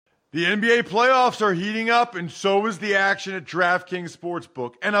The NBA playoffs are heating up, and so is the action at DraftKings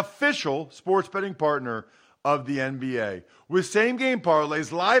Sportsbook, an official sports betting partner of the NBA. With same-game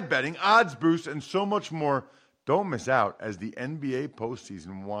parlays, live betting, odds boosts, and so much more, don't miss out as the NBA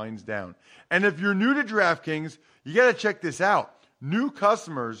postseason winds down. And if you're new to DraftKings, you got to check this out. New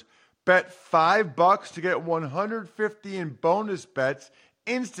customers bet $5 to get $150 in bonus bets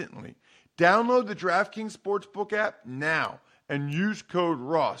instantly. Download the DraftKings Sportsbook app now and use code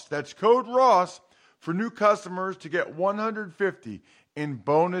ROSS. That's code ROSS for new customers to get $150 in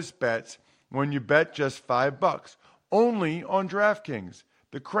bonus bets when you bet just $5. Only on DraftKings.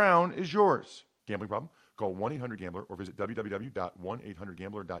 The crown is yours. Gambling problem? Call 1-800-GAMBLER or visit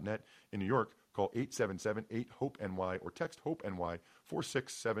www.1800gambler.net. In New York, call 877-8-HOPE-NY or text HOPE-NY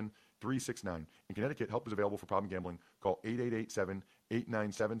 467-369. In Connecticut, help is available for problem gambling. Call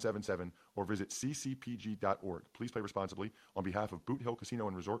 888-7-897-7777 or visit ccpg.org. Please play responsibly on behalf of Boot Hill Casino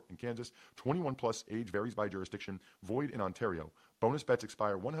and Resort in Kansas. 21 plus, age varies by jurisdiction. Void in Ontario. Bonus bets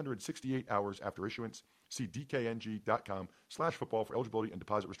expire 168 hours after issuance. See dkng.com/football for eligibility and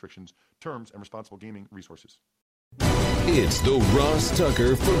deposit restrictions, terms, and responsible gaming resources. It's the Ross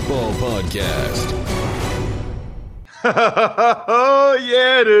Tucker Football Podcast. Oh,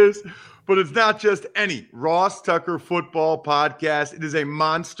 yeah, it is. But it's not just any Ross Tucker Football Podcast. It is a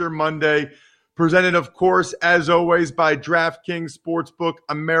Monster Monday, presented, of course, as always, by DraftKings Sportsbook,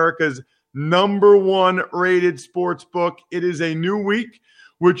 America's #1 rated sportsbook. It is a new week,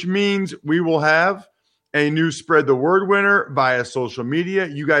 which means we will have a new Spread the Word winner via social media.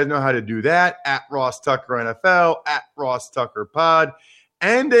 You guys know how to do that, at Ross Tucker NFL, at Ross Tucker Pod,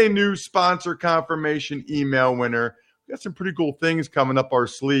 and a new sponsor confirmation email winner. We got some pretty cool things coming up our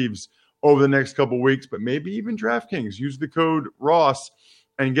sleeves over the next couple weeks, but maybe even DraftKings. Use the code ROSS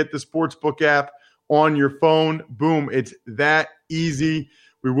and get the Sportsbook app on your phone. Boom, it's that easy.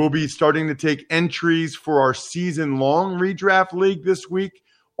 We will be starting to take entries for our season-long redraft league this week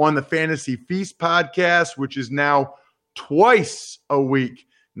on the Fantasy Feast podcast, which is now twice a week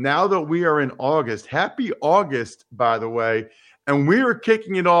now that we are in August. Happy August, by the way. And we are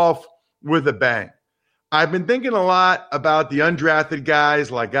kicking it off with a bang. I've been thinking a lot about the undrafted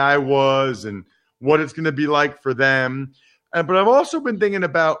guys like I was and what it's going to be like for them. But I've also been thinking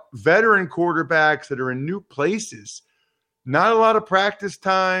about veteran quarterbacks that are in new places. Not a lot of practice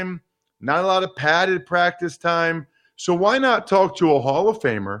time, not a lot of padded practice time. So why not talk to a Hall of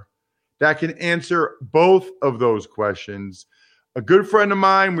Famer that can answer both of those questions? A good friend of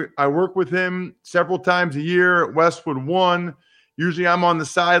mine, I work with him several times a year at Westwood One. Usually I'm on the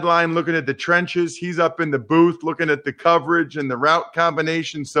sideline looking at the trenches. He's up in the booth looking at the coverage and the route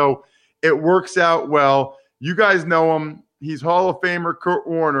combination. So it works out well. You guys know him. He's Hall of Famer Kurt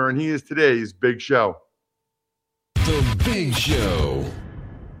Warner, and he is today's Big Show. The Big Show.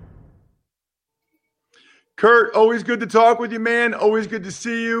 Kurt, always good to talk with you, man. Always good to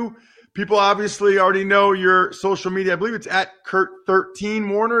see you. People obviously already know your social media. I believe it's at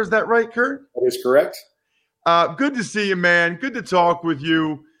Kurt13 Warner. Is that right, Kurt? That is correct. Good to see you, man. Good to talk with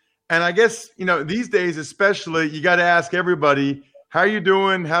you. And I guess, these days especially, you got to ask everybody, how you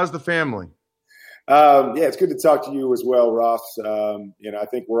doing? How's the family? Yeah, it's good to talk to you as well, Ross. I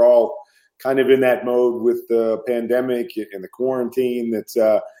think we're all kind of in that mode with the pandemic and the quarantine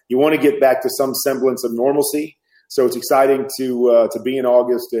that you want to get back to some semblance of normalcy. So it's exciting to be in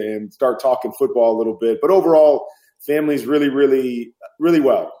August and start talking football a little bit. But overall, family's really, really, really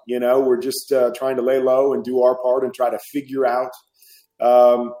well. We're just trying to lay low and do our part and try to figure out,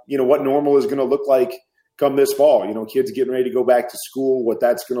 what normal is going to look like come this fall. Kids getting ready to go back to school, what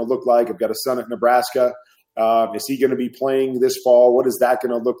that's going to look like. I've got a son at Nebraska. Is he going to be playing this fall? What is that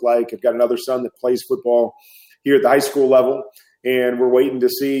going to look like? I've got another son that plays football here at the high school level, and we're waiting to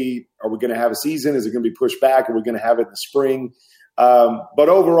see, are we going to have a season? Is it going to be pushed back? Are we going to have it in the spring? But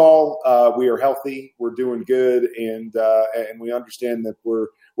overall, we are healthy. We're doing good, and we understand that we're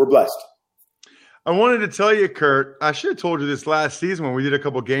blessed. I wanted to tell you, Kurt, I should have told you this last season when we did a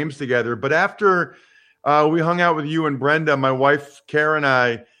couple games together, but after we hung out with you and Brenda, my wife, Kara, and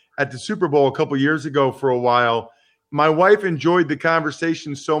I, at the Super Bowl a couple years ago for a while, my wife enjoyed the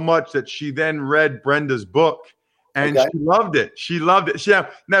conversation so much that she then read Brenda's book, and She loved it. She loved it.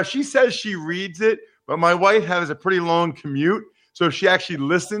 Now, she says she reads it, but my wife has a pretty long commute, so she actually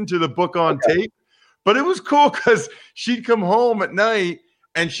listened to the book on tape. But it was cool because she'd come home at night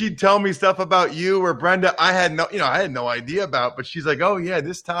and she'd tell me stuff about you or Brenda I had no idea about, but she's like, oh, yeah,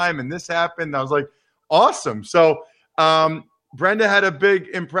 this time and this happened. And I was like, awesome. So Brenda had a big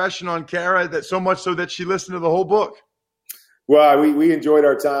impression on Kara, that so much so that she listened to the whole book. Well, we enjoyed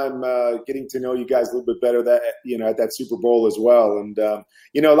our time getting to know you guys a little bit better at that Super Bowl as well. And,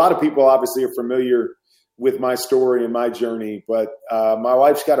 a lot of people obviously are familiar with my story and my journey, but my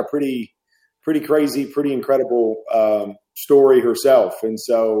wife's got a pretty crazy, pretty incredible story herself. And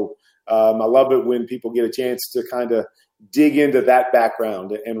so I love it when people get a chance to kind of dig into that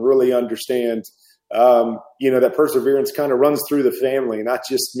background and really understand, that perseverance kind of runs through the family, not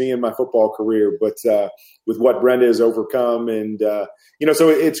just me and my football career, but with what Brenda has overcome. And, so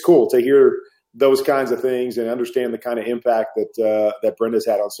it's cool to hear those kinds of things and understand the kind of impact that Brenda's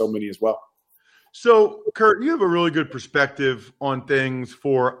had on so many as well. So, Kurt, you have a really good perspective on things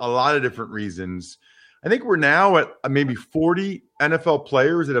for a lot of different reasons. I think we're now at maybe 40 NFL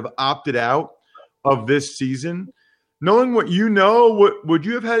players that have opted out of this season. Knowing what you know, would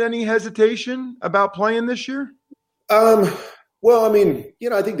you have had any hesitation about playing this year? Well,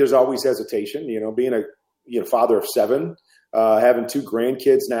 I think there's always hesitation, being a father of 7, having 2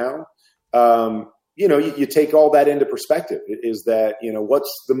 grandkids now. You take all that into perspective. Is that,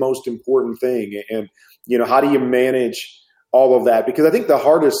 what's the most important thing? And, how do you manage all of that? Because I think the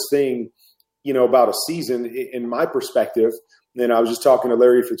hardest thing, about a season, in my perspective, and I was just talking to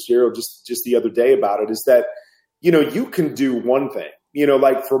Larry Fitzgerald just the other day about it, is that, you can do one thing.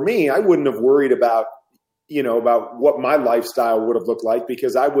 Like for me, I wouldn't have worried about what my lifestyle would have looked like,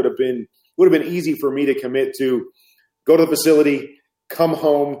 because I would have been easy for me to commit to go to the facility, come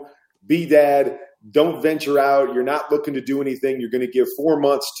home, be dad, don't venture out. You're not looking to do anything. You're going to give 4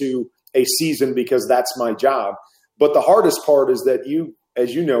 months to a season because that's my job. But the hardest part is that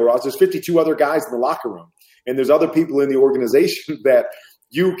as you know, Ross, there's 52 other guys in the locker room, and there's other people in the organization that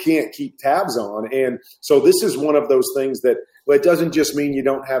you can't keep tabs on. And so this is one of those things that, well, it doesn't just mean you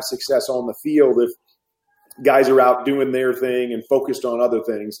don't have success on the field if guys are out doing their thing and focused on other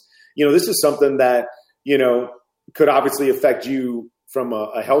things. This is something that, could obviously affect you from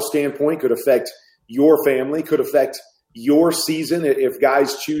a health standpoint, could affect your family, could affect your season if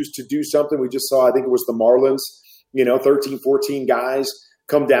guys choose to do something. We just saw, I think it was the Marlins, 13, 14 guys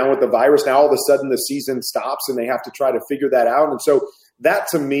come down with the virus. Now all of a sudden the season stops and they have to try to figure that out. And so that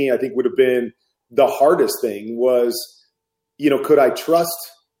to me, I think would have been the hardest thing was, could I trust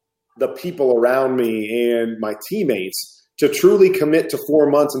the people around me and my teammates to truly commit to 4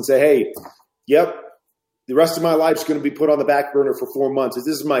 months and say, hey, yep, the rest of my life is going to be put on the back burner for 4 months. This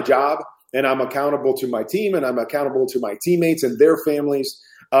is my job, and I'm accountable to my team, and I'm accountable to my teammates and their families.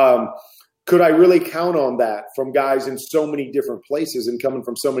 Could I really count on that from guys in so many different places and coming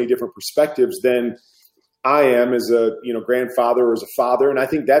from so many different perspectives than I am as a grandfather or as a father? And I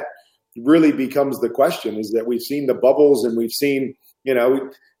think that really becomes the question, is that we've seen the bubbles and we've seen, we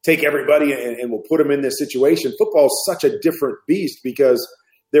take everybody and we'll put them in this situation. Football is such a different beast because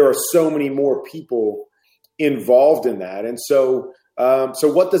there are so many more people involved in that. And so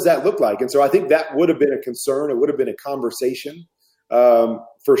what does that look like? And so I think that would have been a concern. It would have been a conversation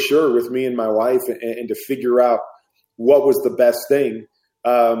for sure with me and my wife and to figure out what was the best thing.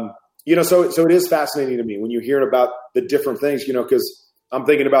 So it is fascinating to me when you're hearing about the different things, because I'm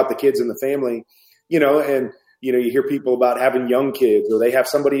thinking about the kids in the family, and you hear people about having young kids, or they have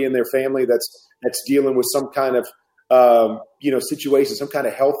somebody in their family that's dealing with some kind of, situation, some kind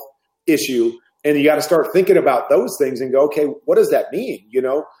of health issue. And you got to start thinking about those things and go, okay, what does that mean?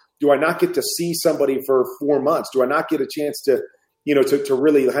 Do I not get to see somebody for 4 months? Do I not get a chance to, to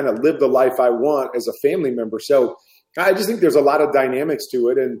really kind of live the life I want as a family member? So I just think there's a lot of dynamics to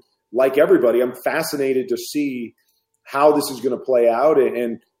it. And like everybody, I'm fascinated to see how this is going to play out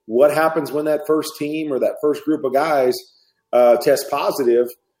and what happens when that first team or that first group of guys test positive.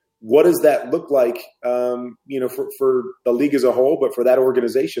 What does that look like, for the league as a whole, but for that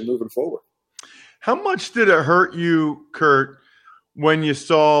organization moving forward? How much did it hurt you, Kurt, when you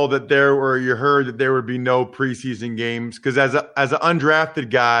saw that you heard that there would be no preseason games? Because as an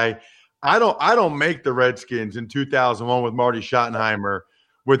undrafted guy, I don't make the Redskins in 2001 with Marty Schottenheimer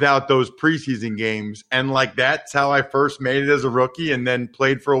without those preseason games. And that's how I first made it as a rookie and then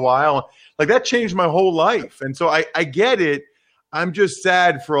played for a while. That changed my whole life. And so I get it. I'm just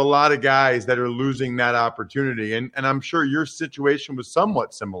sad for a lot of guys that are losing that opportunity. And I'm sure your situation was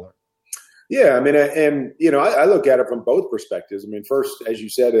somewhat similar. Yeah, I look at it from both perspectives. First, as you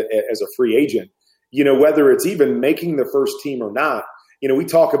said, as a free agent, whether it's even making the first team or not, we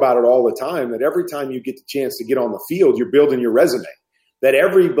talk about it all the time, that every time you get the chance to get on the field, you're building your resume, that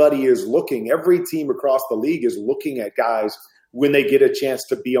everybody is looking, every team across the league is looking at guys when they get a chance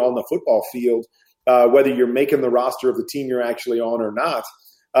to be on the football field, whether you're making the roster of the team you're actually on or not.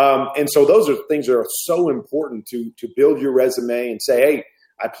 And so those are things that are so important to build your resume and say, hey,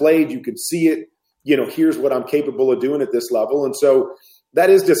 I played, you can see it, here's what I'm capable of doing at this level. And so that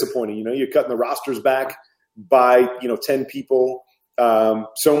is disappointing. You're cutting the rosters back by, 10 people.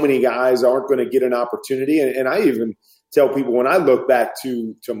 So many guys aren't going to get an opportunity. And I even tell people when I look back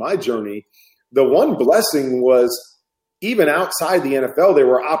to my journey, the one blessing was even outside the NFL, there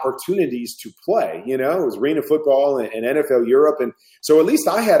were opportunities to play. It was arena football and NFL Europe. And so at least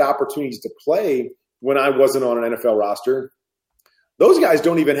I had opportunities to play when I wasn't on an NFL roster. Those guys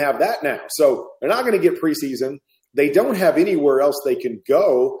don't even have that now. So they're not going to get preseason. They don't have anywhere else they can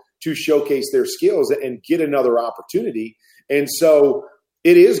go to showcase their skills and get another opportunity. And so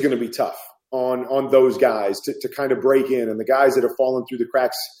it is going to be tough on those guys to kind of break in. And the guys that have fallen through the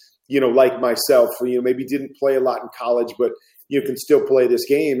cracks, like myself, maybe didn't play a lot in college, but you can still play this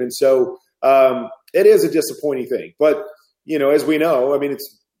game. And so it is a disappointing thing. But, as we know,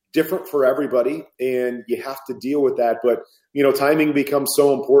 it's different for everybody, and you have to deal with that. But, timing becomes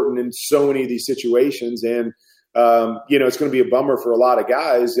so important in so many of these situations. And, it's going to be a bummer for a lot of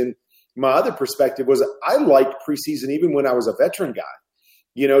guys. And my other perspective was I liked preseason even when I was a veteran guy.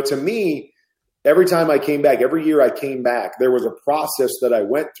 To me, every time I came back, every year I came back, there was a process that I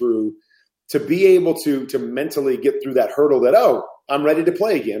went through to be able to mentally get through that hurdle that, I'm ready to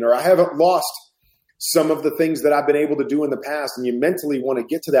play again, or I haven't lost some of the things that I've been able to do in the past, and you mentally want to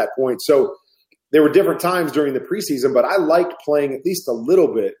get to that point. So there were different times during the preseason, but I liked playing at least a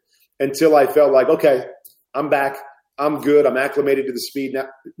little bit until I felt like, okay, I'm back. I'm good. I'm acclimated to the speed.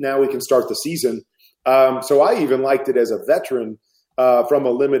 Now we can start the season. So I even liked it as a veteran from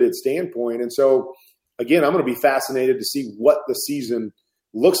a limited standpoint. And so, again, I'm going to be fascinated to see what the season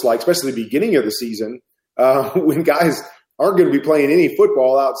looks like, especially the beginning of the season when guys aren't going to be playing any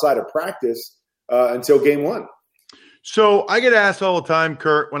football outside of practice until game one. So I get asked all the time,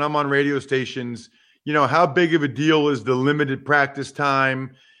 Kurt, when I'm on radio stations, how big of a deal is the limited practice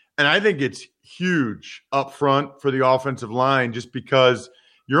time? And I think it's huge up front for the offensive line just because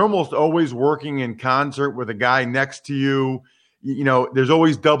you're almost always working in concert with a guy next to you. There's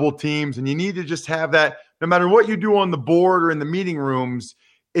always double teams, and you need to just have that no matter what you do on the board or in the meeting rooms.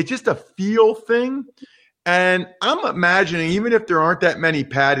 It's just a feel thing. And I'm imagining, even if there aren't that many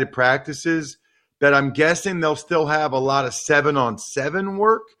padded practices, that I'm guessing they'll still have a lot of 7-on-7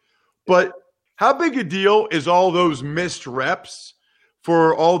 work. But how big a deal is all those missed reps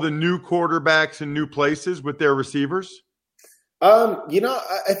for all the new quarterbacks in new places with their receivers?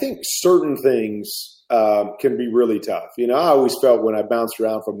 I think certain things can be really tough. I always felt when I bounced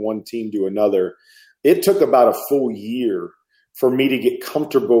around from one team to another, it took about a full year for me to get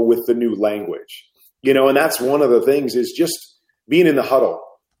comfortable with the new language. And that's one of the things is just being in the huddle,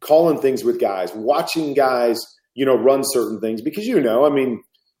 calling things with guys, watching guys, run certain things because, you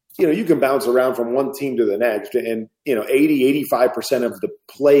can bounce around from one team to the next and, 80-85% of the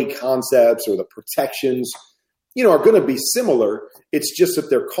play concepts or the protections, are going to be similar. It's just that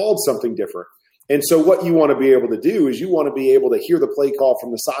they're called something different. And so what you want to be able to do is you want to be able to hear the play call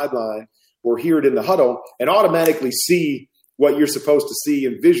from the sideline or hear it in the huddle and automatically see what you're supposed to see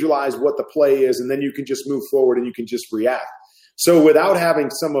and visualize what the play is. And then you can just move forward and you can just react. So without having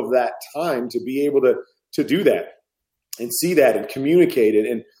some of that time to be able to do that and see that and communicate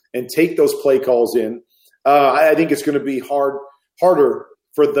it and take those play calls in, I think it's going to be harder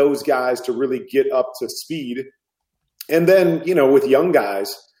for those guys to really get up to speed. And then, with young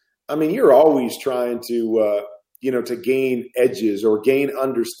guys, you're always trying to gain edges or gain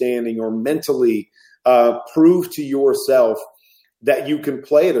understanding or mentally prove to yourself that you can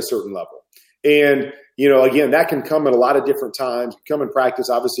play at a certain level. And, again, that can come at a lot of different times. It can come in practice.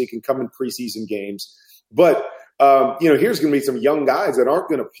 Obviously, it can come in preseason games. But, here's going to be some young guys that aren't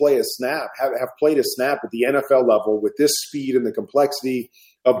going to play a snap, have played a snap at the NFL level with this speed and the complexity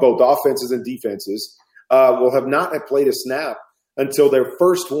of both offenses and defenses, will have not played a snap until their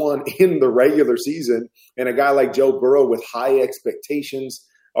first one in the regular season. And a guy like Joe Burrow with high expectations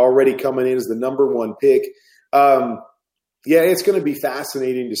already coming in as the number one pick. It's going to be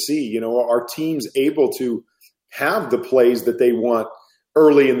fascinating to see, are teams able to have the plays that they want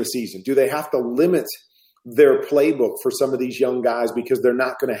early in the season? Do they have to limit their playbook for some of these young guys because they're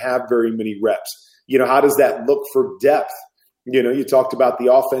not going to have very many reps? How does that look for depth? You talked about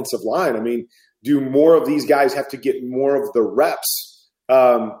the offensive line. Do more of these guys have to get more of the reps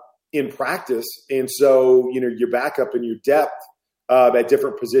in practice? And so, your backup and your depth at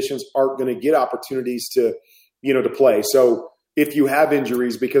different positions aren't going to get opportunities to play. So if you have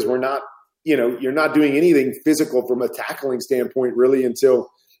injuries, because we're not, you're not doing anything physical from a tackling standpoint really until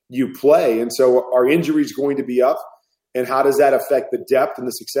you play. And so are injuries going to be up? And how does that affect the depth and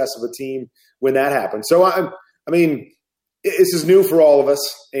the success of a team when that happens? So, this is new for all of us,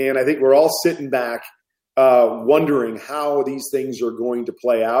 and I think we're all sitting back wondering how these things are going to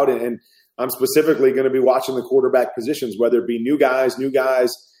play out. And I'm specifically going to be watching the quarterback positions, whether it be new guys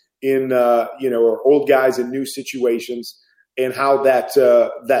in or old guys in new situations, and how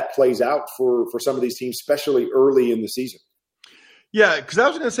that plays out for some of these teams, especially early in the season. Yeah, because I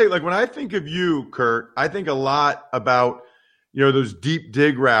was going to say, like, when I think of you, Kurt, I think a lot about, those deep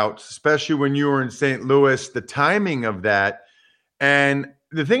dig routes, especially when you were in St. Louis, the timing of that. And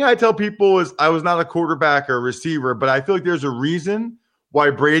the thing I tell people is I was not a quarterback or a receiver, but I feel like there's a reason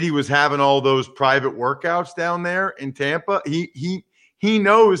why Brady was having all those private workouts down there in Tampa. He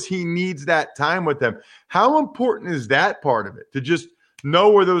knows he needs that time with them. How important is that part of it, to just know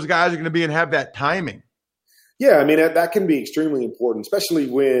where those guys are going to be and have that timing? Yeah, I mean, that can be extremely important, especially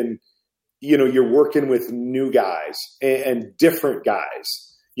when, you're working with new guys and different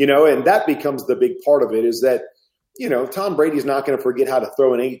guys, and that becomes the big part of it, is that, Tom Brady's not going to forget how to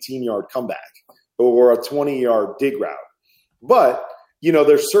throw an 18-yard comeback or a 20-yard dig route. But,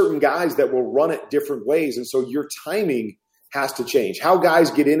 there's certain guys that will run it different ways. And so your timing has to change. How guys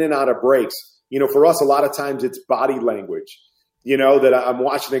get in and out of breaks. For us, a lot of times it's body language, that I'm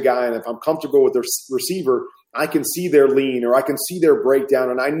watching a guy, and if I'm comfortable with the receiver, I can see their lean or I can see their breakdown,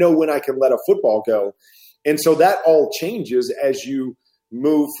 and I know when I can let a football go. And so that all changes as you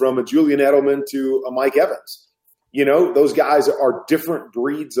move from a Julian Edelman to a Mike Evans. Those guys are different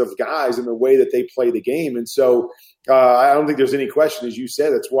breeds of guys in the way that they play the game. And so I don't think there's any question, as you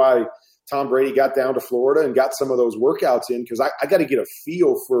said, that's why Tom Brady got down to Florida and got some of those workouts in, because I got to get a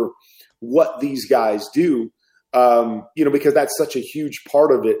feel for what these guys do, because that's such a huge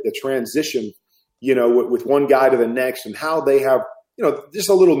part of it, the transition, with one guy to the next, and how they have, just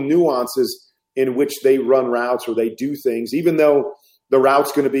a little nuances in which they run routes or they do things, even though the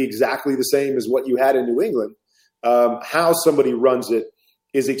route's going to be exactly the same as what you had in New England. How somebody runs it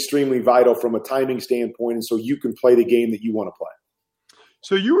is extremely vital from a timing standpoint, and so you can play the game that you want to play.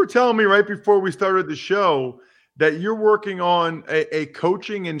 So you were telling me right before we started the show that you're working on a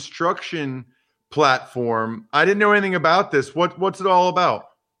coaching instruction platform. I didn't know anything about this. What's it all about?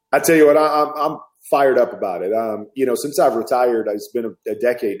 I tell you what, I'm fired up about it. Since I've retired, it's been a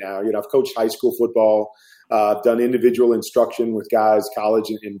decade now. I've coached high school football. I've done individual instruction with guys, college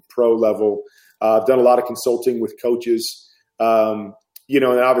and pro level. I've done a lot of consulting with coaches, and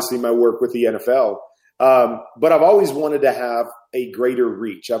obviously my work with the NFL. But I've always wanted to have a greater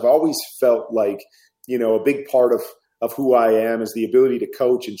reach. I've always felt like, a big part of who I am is the ability to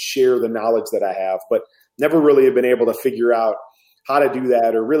coach and share the knowledge that I have, but never really have been able to figure out how to do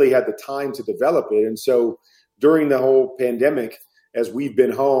that or really had the time to develop it. And so during the whole pandemic, as we've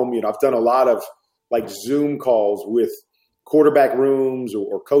been home, I've done a lot of like Zoom calls with quarterback rooms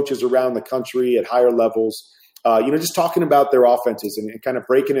or coaches around the country at higher levels, just talking about their offenses and kind of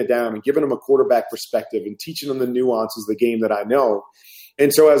breaking it down and giving them a quarterback perspective and teaching them the nuances of the game that I know.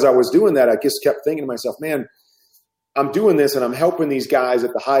 And so as I was doing that, I just kept thinking to myself, man, I'm doing this and I'm helping these guys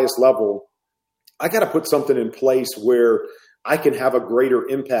at the highest level. I got to put something in place where I can have a greater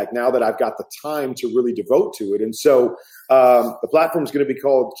impact now that I've got the time to really devote to it. And so the platform is going to be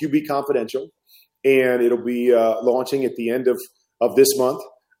called QB Confidential, and it'll be launching at the end of this month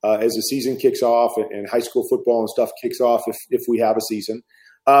as the season kicks off and high school football and stuff kicks off if we have a season.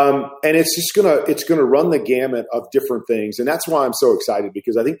 And it's gonna run the gamut of different things, and that's why I'm so excited,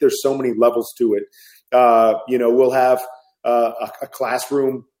 because I think there's so many levels to it. We'll have a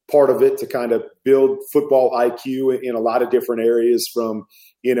classroom part of it to kind of build football IQ in a lot of different areas, from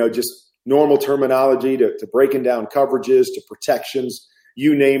just normal terminology to breaking down coverages to protections,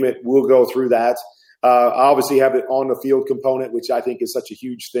 you name it. We'll go through that. I obviously have it on the field component, which I think is such a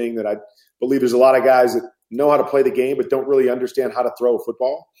huge thing that I believe there's a lot of guys that know how to play the game but don't really understand how to throw a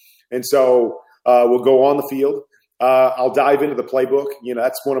football. And so we'll go on the field. I'll dive into the playbook.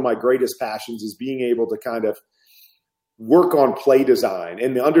 That's one of my greatest passions, is being able to kind of work on play design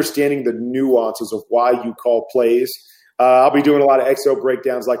and understanding the nuances of why you call plays. I'll be doing a lot of Excel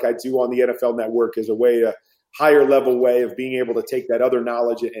breakdowns like I do on the NFL Network as a higher level way of being able to take that other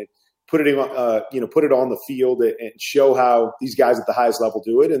knowledge and put it on the field and show how these guys at the highest level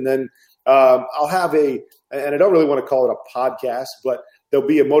do it. And then I'll have and I don't really want to call it a podcast, but there'll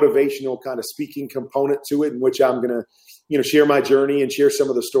be a motivational kind of speaking component to it, in which I'm going to, share my journey and share some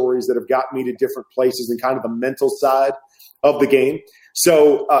of the stories that have got me to different places and kind of the mental side of the game.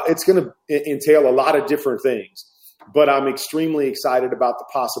 So it's going to entail a lot of different things, but I'm extremely excited about the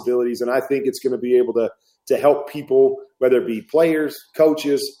possibilities. And I think it's going to be able to help people, whether it be players,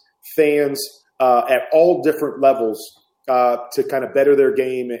 coaches, fans, at all different levels, to kind of better their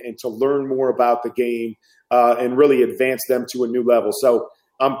game and to learn more about the game and really advance them to a new level. So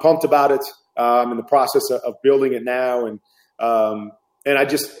I'm pumped about it. I'm in the process of building it now. And I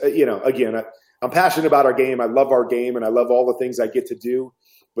just, again, I'm passionate about our game. I love our game, and I love all the things I get to do.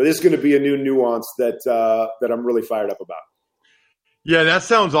 But this is going to be a new nuance that I'm really fired up about. Yeah, that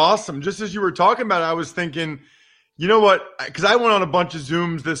sounds awesome. Just as you were talking about it, I was thinking, you know what? Because I went on a bunch of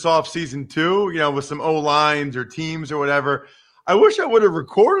Zooms this offseason too, with some O-lines or teams or whatever. I wish I would have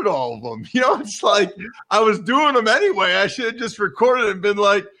recorded all of them. It's like I was doing them anyway. I should have just recorded and been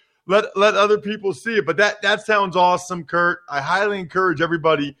like, let other people see it. But that sounds awesome, Kurt. I highly encourage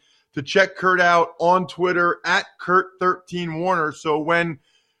everybody to check Kurt out on Twitter at Kurt13Warner. So when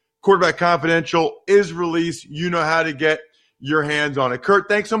Quarterback Confidential is released, you know how to get your hands on it. Kurt,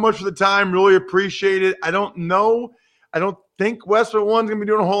 thanks so much for the time. Really appreciate it. I don't think Westwood One's going to be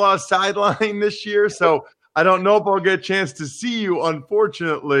doing a whole lot of sideline this year, so I don't know if I'll get a chance to see you,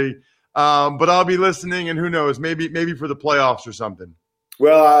 unfortunately. But I'll be listening, and who knows, maybe for the playoffs or something.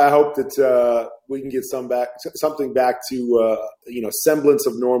 Well, I hope that we can get something back to semblance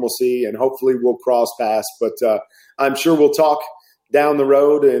of normalcy, and hopefully we'll cross paths. But I'm sure we'll talk down the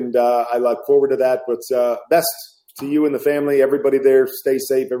road, and I look forward to that. But best to you and the family, everybody there. Stay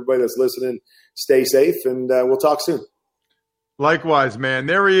safe. Everybody that's listening, stay safe, and we'll talk soon. Likewise, man.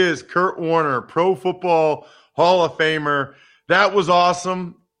 There he is, Kurt Warner, Pro Football Hall of Famer. That was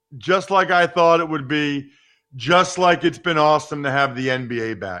awesome, just like I thought it would be. Just like it's been awesome to have the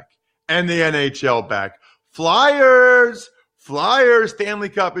NBA back and the NHL back. Flyers, Stanley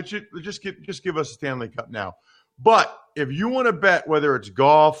Cup. It should just give us a Stanley Cup now. But if you want to bet, whether it's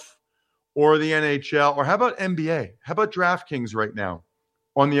golf or the NHL, or how about NBA? How about DraftKings right now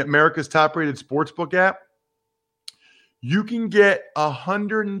on the America's top-rated sportsbook app? You can get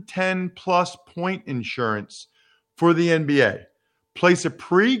 110-plus point insurance for the NBA. Place a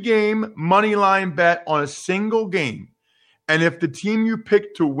pregame money line bet on a single game, and if the team you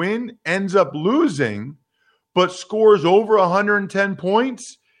pick to win ends up losing but scores over 110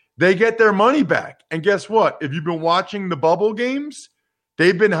 points, they get their money back. And guess what? If you've been watching the bubble games,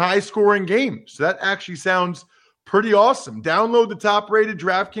 they've been high-scoring games. So that actually sounds pretty awesome. Download the top-rated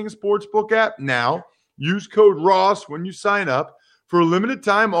DraftKings Sportsbook app now. Use code ROSS when you sign up. For a limited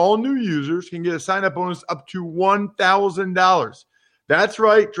time, all new users can get a sign-up bonus up to $1,000. That's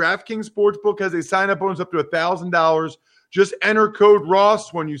right. DraftKings Sportsbook has a sign-up bonus up to $1,000. Just enter code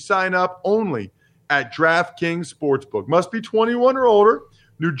ROSS when you sign up only at DraftKings Sportsbook. Must be 21 or older.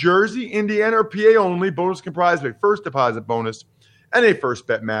 New Jersey, Indiana, or PA only. Bonus comprised of a first deposit bonus and a first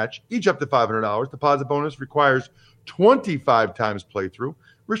bet match, each up to $500. Deposit bonus requires 25 times playthrough.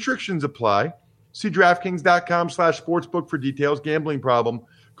 Restrictions apply. See DraftKings.com/sportsbook for details. Gambling problem?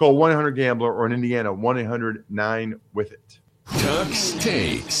 Call 1-800-GAMBLER or in Indiana, 1-800-9-WITH-IT. Tux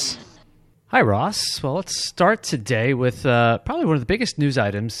Takes. Hi, Ross. Well, let's start today with probably one of the biggest news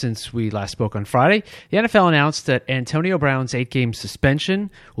items since we last spoke on Friday. The NFL announced that Antonio Brown's 8-game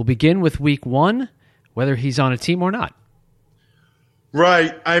suspension will begin with Week 1, whether he's on a team or not.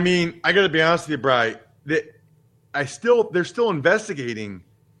 Right. I mean, I got to be honest with you, Bri. They're still investigating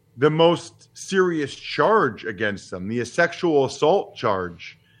the most serious charge against them, the sexual assault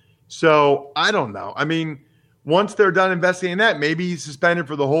charge. So I don't know. I mean, once they're done investigating that, maybe he's suspended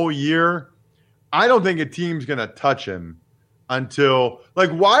for the whole year. I don't think a team's going to touch him until –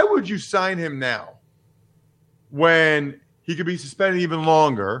 why would you sign him now when he could be suspended even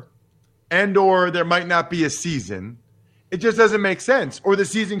longer and or there might not be a season? It just doesn't make sense. Or the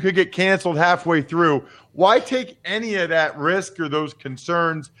season could get canceled halfway through. Why take any of that risk or those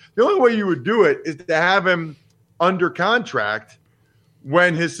concerns? The only way you would do it is to have him under contract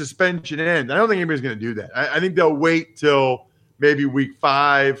when his suspension ends. I don't think anybody's going to do that. I think they'll wait till maybe Week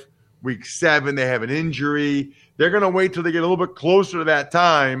 5, Week 7. They have an injury. They're going to wait till they get a little bit closer to that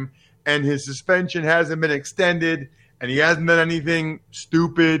time, and his suspension hasn't been extended, and he hasn't done anything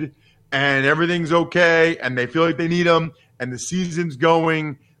stupid, and everything's okay, and they feel like they need him, and the season's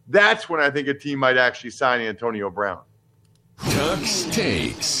going. That's when I think a team might actually sign Antonio Brown. Tux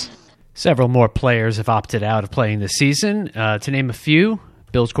Takes. Several more players have opted out of playing this season. To name a few,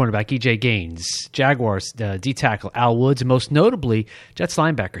 Bills cornerback E.J. Gaines, Jaguars D-tackle Al Woods, and most notably, Jets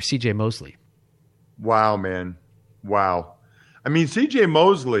linebacker C.J. Mosley. Wow, man. Wow. I mean, C.J.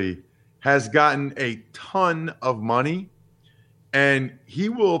 Mosley has gotten a ton of money, and he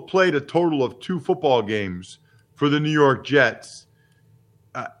will have played a total of 2 football games for the New York Jets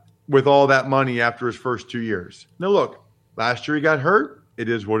with all that money after his first 2 years. Now, look, last year he got hurt. It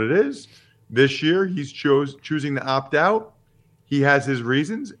is what it is. This year, he's choosing to opt out. He has his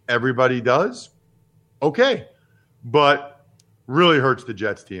reasons. Everybody does. Okay. but really hurts the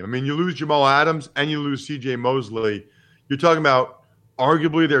Jets team. I mean, you lose Jamal Adams and you lose C.J. Mosley. You're talking about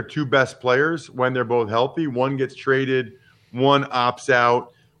arguably their two best players when they're both healthy. One gets traded, one opts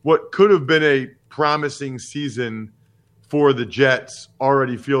out. What could have been a promising season for the Jets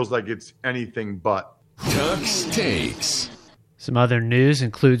already feels like it's anything but. Tux Takes. Some other news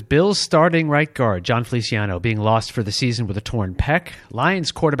includes Bills starting right guard John Feliciano being lost for the season with a torn pec,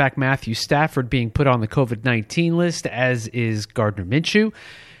 Lions quarterback Matthew Stafford being put on the COVID-19 list, as is Gardner Minshew,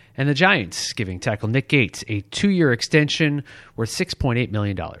 and the Giants giving tackle Nick Gates a 2-year extension worth $6.8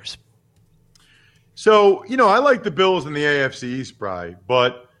 million. So, I like the Bills in the AFC East, Bri,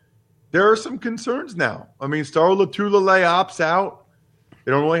 but there are some concerns now. I mean, Star Lotulelei opts out.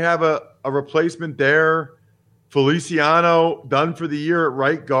 They don't really have a replacement there. Feliciano done for the year at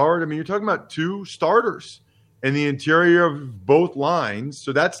right guard. I mean, you're talking about two starters in the interior of both lines,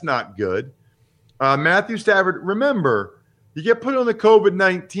 so that's not good. Matthew Stafford, remember, you get put on the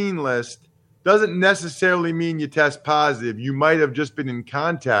COVID-19 list doesn't necessarily mean you test positive. You might have just been in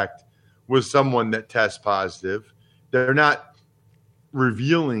contact with someone that tests positive. They're not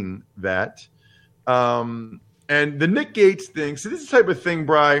revealing that. And the Nick Gates thing, so this is the type of thing,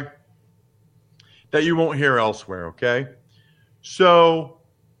 Bri, that you won't hear elsewhere, okay? So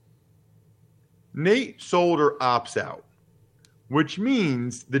Nate Solder opts out, which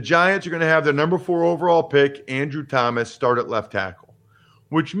means the Giants are going to have their number 4 overall pick, Andrew Thomas, start at left tackle,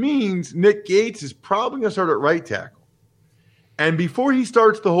 which means Nick Gates is probably going to start at right tackle. And before he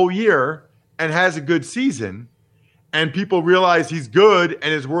starts the whole year and has a good season and people realize he's good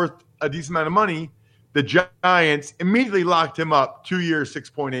and is worth a decent amount of money, the Giants immediately locked him up, 2 years,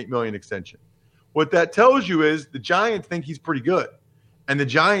 $6.8 million extension. What that tells you is the Giants think he's pretty good, and the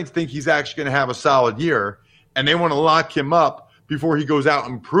Giants think he's actually going to have a solid year, and they want to lock him up before he goes out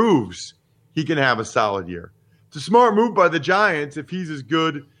and proves he can have a solid year. It's a smart move by the Giants if he's as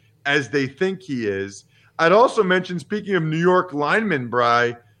good as they think he is. I'd also mention, speaking of New York linemen,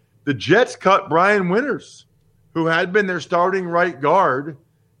 Bri, the Jets cut Brian Winters, who had been their starting right guard.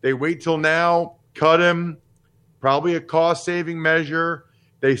 They wait till now, cut him, probably a cost-saving measure.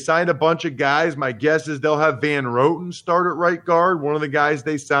 They signed a bunch of guys. My guess is they'll have Van Roten start at right guard, one of the guys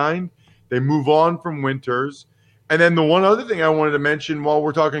they signed. They move on from Winters. And then the one other thing I wanted to mention while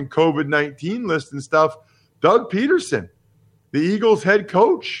we're talking COVID-19 list and stuff, Doug Peterson, the Eagles head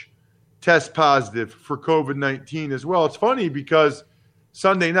coach, tests positive for COVID-19 as well. It's funny because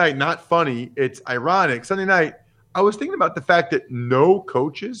Sunday night, not funny, it's ironic. Sunday night, I was thinking about the fact that no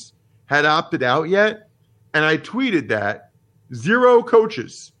coaches had opted out yet, and I tweeted that. 0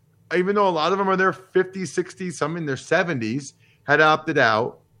 coaches, even though a lot of them are in their 50s, 60s, some in their 70s, had opted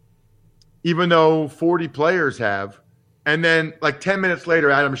out, even though 40 players have. And then like 10 minutes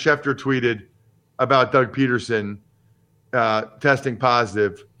later, Adam Schefter tweeted about Doug Peterson testing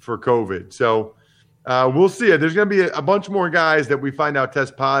positive for COVID. So we'll see. There's going to be a bunch more guys that we find out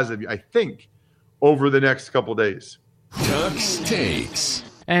test positive, I think, over the next couple days. Tux Takes.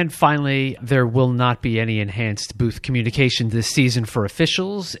 And finally, there will not be any enhanced booth communication this season for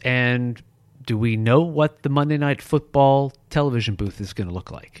officials. And do we know what the Monday Night Football television booth is going to look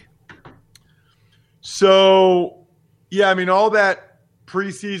like? So, yeah, I mean, all that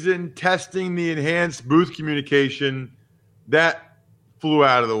preseason testing, the enhanced booth communication, that flew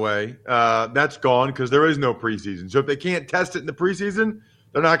out of the way. That's gone because there is no preseason. So if they can't test it in the preseason,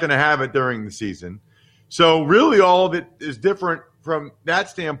 they're not going to have it during the season. So really all of it is different from that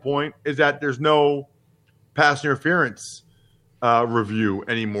standpoint is that there's no pass interference review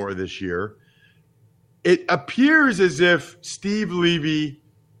anymore this year. It appears as if Steve Levy,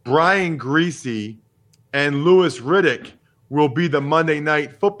 Brian Griese, and Louis Riddick will be the Monday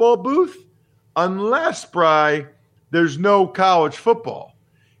Night Football booth unless, Bri, there's no college football,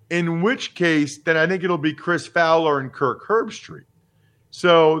 in which case then I think it'll be Chris Fowler and Kirk Herbstreit.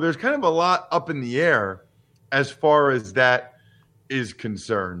 So there's kind of a lot up in the air as far as that is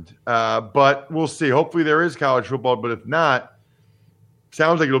concerned. But we'll see. Hopefully there is college football, but if not,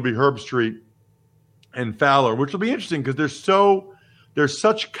 sounds like it'll be Herbstreit and Fowler, which will be interesting because they're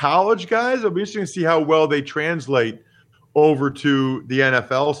such college guys. It'll be interesting to see how well they translate over to the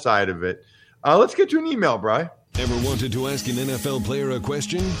NFL side of it. Let's get to an email, Bri. Ever wanted to ask an NFL player a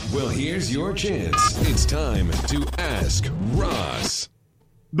question? Well, here's your chance. It's time to Ask Ross.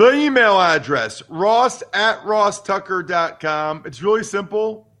 The email address, ross@rosstucker.com. It's really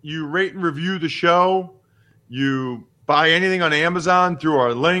simple. You rate and review the show. You buy anything on Amazon through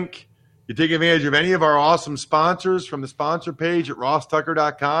our link. You take advantage of any of our awesome sponsors from the sponsor page at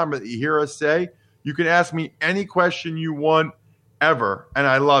rosstucker.com that you hear us say. You can ask me any question you want ever, and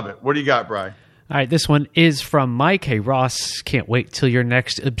I love it. What do you got, Bri? All right, this one is from Mike. Hey, Ross, can't wait till your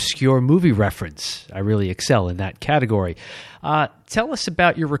next obscure movie reference. I really excel in that category. Tell us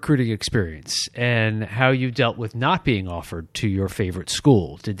about your recruiting experience and how you dealt with not being offered to your favorite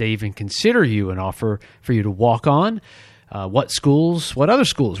school. Did they even consider you an offer for you to walk on? What other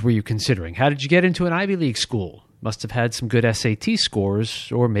schools were you considering? How did you get into an Ivy League school? Must have had some good SAT scores,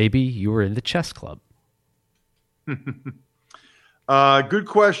 or maybe you were in the chess club. Good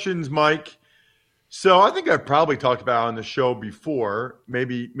questions, Mike. So I think I've probably talked about it on the show before.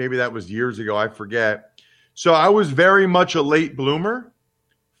 Maybe that was years ago. I forget. So I was very much a late bloomer.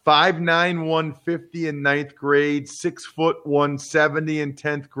 5'9", 150 in 9th grade, 6 foot 170 in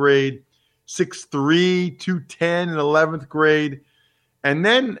 10th grade, 6'3", 210 in 11th grade. And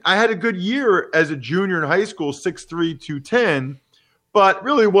then I had a good year as a junior in high school, 6'3", 210, but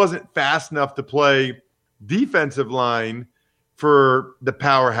really wasn't fast enough to play defensive line for the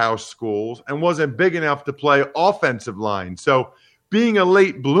powerhouse schools and wasn't big enough to play offensive line. So being a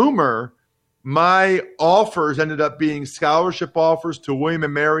late bloomer, my offers ended up being scholarship offers to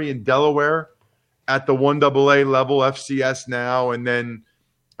William & Mary in Delaware at the 1AA level, FCS now. And then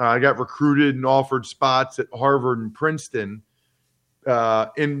I got recruited and offered spots at Harvard and Princeton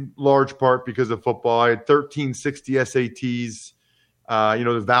in large part because of football. I had 1360 SATs.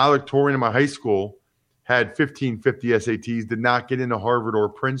 The valedictorian in my high school had 1550 SATs, did not get into Harvard or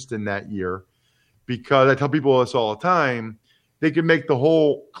Princeton that year because I tell people this all the time, they could make the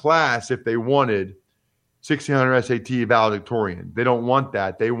whole class if they wanted 1600 SAT valedictorian. They don't want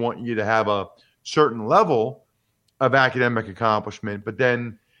that. They want you to have a certain level of academic accomplishment, but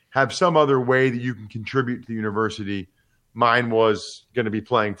then have some other way that you can contribute to the university. Mine was going to be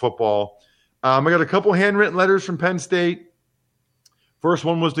playing football. I got a couple handwritten letters from Penn State. First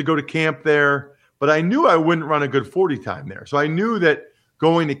one was to go to camp there, but I knew I wouldn't run a good 40 time there. So I knew that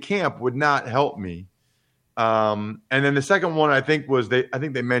going to camp would not help me. And then the second one, I think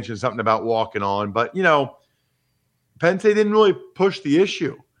they mentioned something about walking on, but Penn State didn't really push the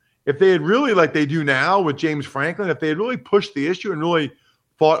issue. If they had really, like they do now with James Franklin, if they had really pushed the issue and really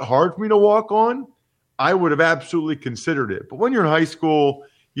fought hard for me to walk on, I would have absolutely considered it. But when you're in high school,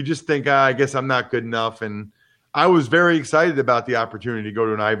 you just think, I guess I'm not good enough. And I was very excited about the opportunity to go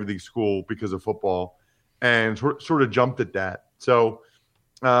to an Ivy League school because of football and sort of jumped at that. So,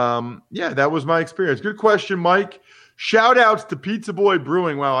 that was my experience. Good question, Mike. Shout outs to Pizza Boy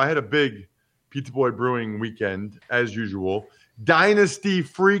Brewing. Wow, I had a big Pizza Boy Brewing weekend as usual.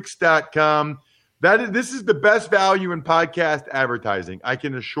 DynastyFreaks.com. This is the best value in podcast advertising, I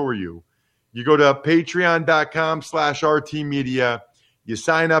can assure you. You go to patreon.com/RTmedia. You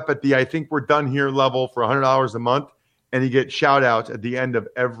sign up at the I think we're done here level for $100 a month, and you get shout outs at the end of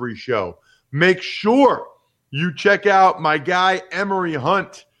every show. Make sure you check out my guy, Emory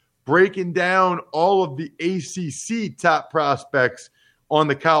Hunt, breaking down all of the ACC top prospects on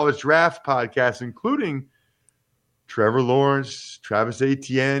the College Draft podcast, including Trevor Lawrence, Travis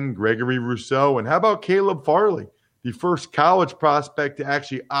Etienne, Gregory Rousseau, and how about Caleb Farley, the first college prospect to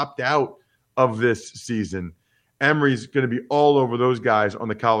actually opt out of this season. Emory's going to be all over those guys on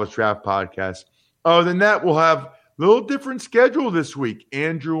the College Draft podcast. Other than that, we'll have a little different schedule this week.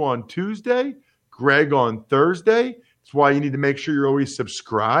 Andrew on Tuesday, Greg on Thursday. That's why you need to make sure you're always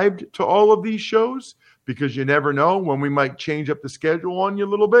subscribed to all of these shows, because you never know when we might change up the schedule on you a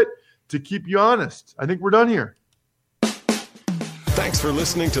little bit to keep you honest. I think we're done here. Thanks for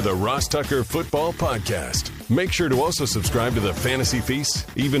listening to the Ross Tucker Football Podcast. Make sure to also subscribe to the Fantasy Feast,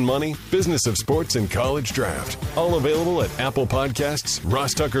 Even Money, Business of Sports, and College Draft. All available at Apple Podcasts,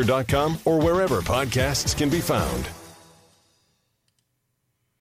 rosstucker.com, or wherever podcasts can be found.